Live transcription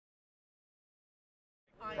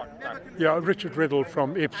Yeah, Richard Riddle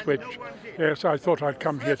from Ipswich. Yes, I thought I'd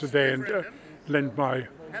come here today and lend my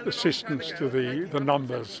assistance to the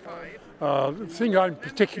numbers. The thing I'm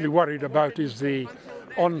particularly worried about is the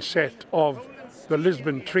onset of the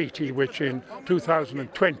Lisbon Treaty, which in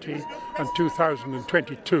 2020 and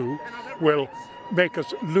 2022 will make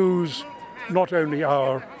us lose not only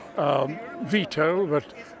our veto,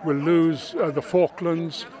 but we'll lose the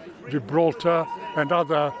Falklands, Gibraltar and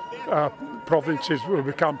other provinces will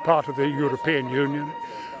become part of the European Union.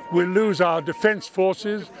 We'll lose our defence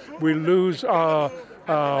forces, we'll lose our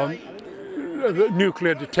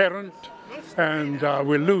nuclear deterrent, and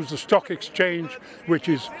we'll lose the stock exchange, which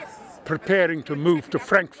is preparing to move to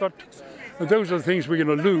Frankfurt. And those are the things we're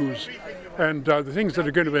going to lose. And the things that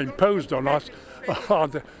are going to be imposed on us are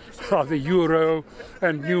the euro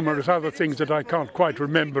and numerous other things that I can't quite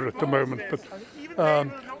remember at the moment. But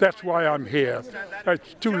that's why I'm here.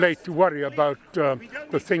 It's too late to worry about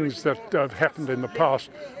the things that have happened in the past.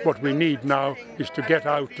 What we need now is to get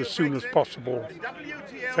out as soon as possible.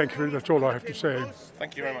 Thank you. That's all I have to say.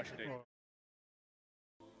 Thank you very much indeed.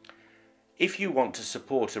 If you want to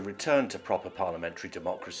support a return to proper parliamentary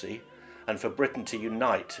democracy and for Britain to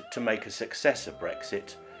unite to make a success of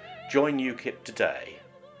Brexit, join UKIP today.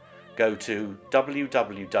 Go to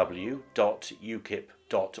www.ukip.org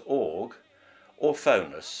or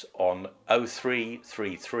phone us on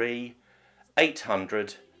 0333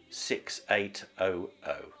 800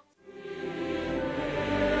 6800.